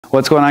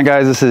What's going on,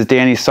 guys? This is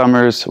Danny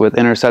Summers with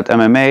Intercept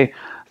MMA.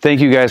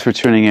 Thank you guys for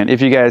tuning in. If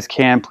you guys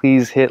can,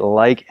 please hit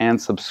like and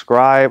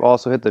subscribe.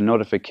 Also hit the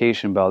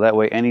notification bell. That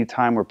way,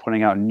 anytime we're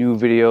putting out new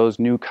videos,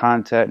 new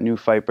content, new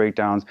fight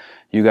breakdowns,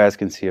 you guys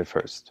can see it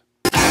first.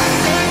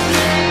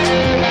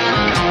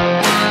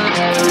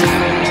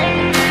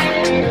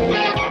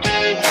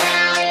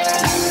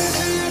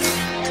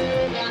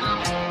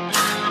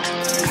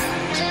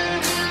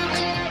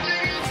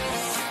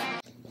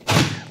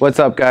 What's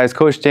up, guys?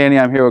 Coach Danny.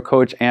 I'm here with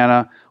Coach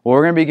Anna. What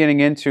we're going to be getting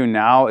into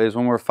now is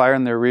when we're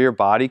firing the rear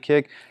body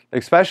kick,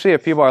 especially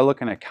if people are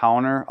looking to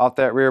counter off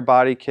that rear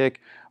body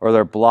kick or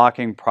they're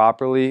blocking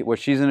properly. What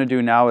she's going to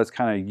do now is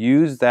kind of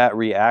use that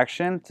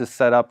reaction to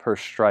set up her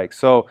strike.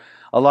 So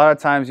a lot of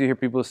times you hear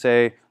people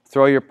say,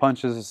 throw your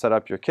punches to set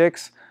up your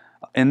kicks.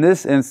 In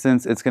this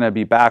instance, it's going to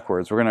be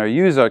backwards. We're going to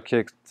use our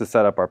kicks to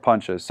set up our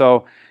punches.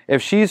 So if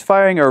she's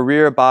firing a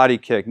rear body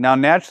kick, now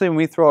naturally when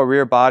we throw a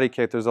rear body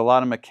kick, there's a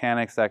lot of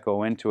mechanics that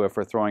go into it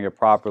for throwing it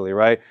properly,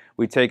 right?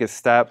 We take a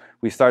step,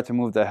 we start to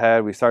move the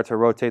head, we start to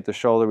rotate the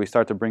shoulder, we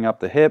start to bring up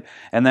the hip,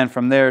 and then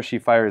from there she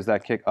fires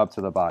that kick up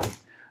to the body.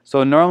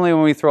 So normally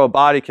when we throw a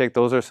body kick,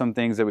 those are some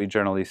things that we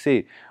generally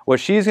see. What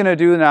she's going to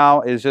do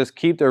now is just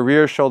keep the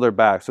rear shoulder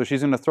back. So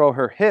she's going to throw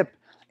her hip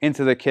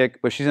into the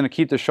kick, but she's going to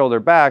keep the shoulder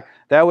back.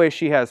 That way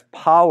she has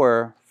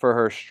power for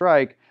her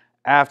strike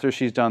after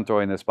she's done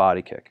throwing this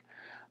body kick.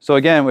 So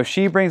again, if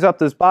she brings up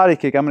this body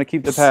kick, I'm going to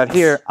keep the pad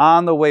here.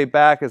 On the way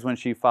back is when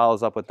she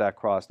follows up with that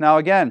cross. Now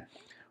again,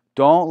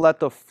 don't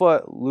let the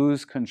foot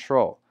lose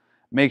control.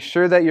 Make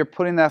sure that you're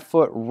putting that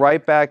foot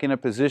right back in a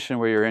position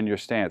where you're in your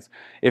stance.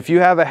 If you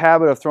have a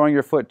habit of throwing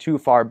your foot too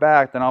far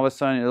back, then all of a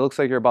sudden it looks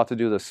like you're about to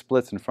do the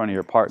splits in front of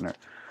your partner.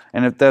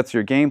 And if that's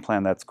your game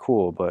plan, that's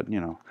cool, but you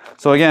know.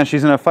 So again,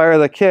 she's going to fire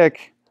the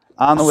kick.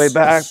 On the way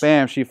back,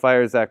 bam, she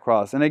fires that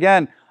cross. And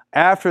again,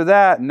 after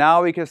that,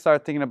 now we can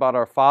start thinking about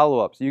our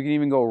follow-ups. You can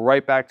even go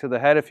right back to the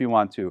head if you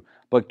want to,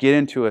 but get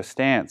into a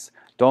stance.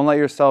 Don't let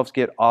yourselves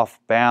get off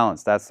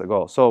balance. That's the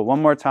goal. So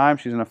one more time,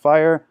 she's going to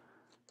fire.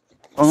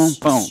 Boom,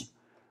 boom.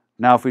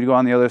 Now if we go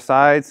on the other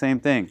side, same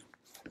thing.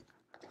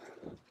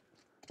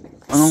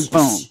 Boom,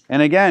 boom.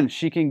 And again,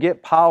 she can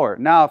get power.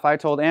 Now if I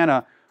told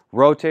Anna,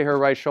 rotate her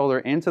right shoulder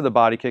into the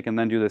body kick and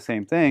then do the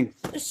same thing,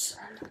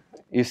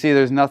 you see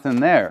there's nothing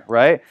there,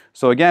 right?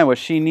 So again, what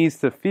she needs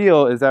to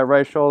feel is that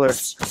right shoulder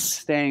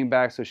staying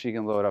back so she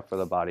can load up for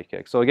the body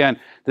kick. So again,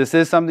 this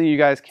is something you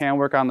guys can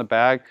work on the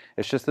bag.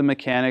 It's just the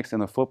mechanics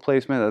and the foot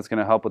placement that's going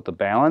to help with the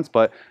balance,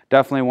 but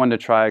definitely one to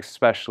try,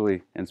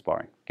 especially in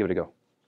sparring. Give it a go.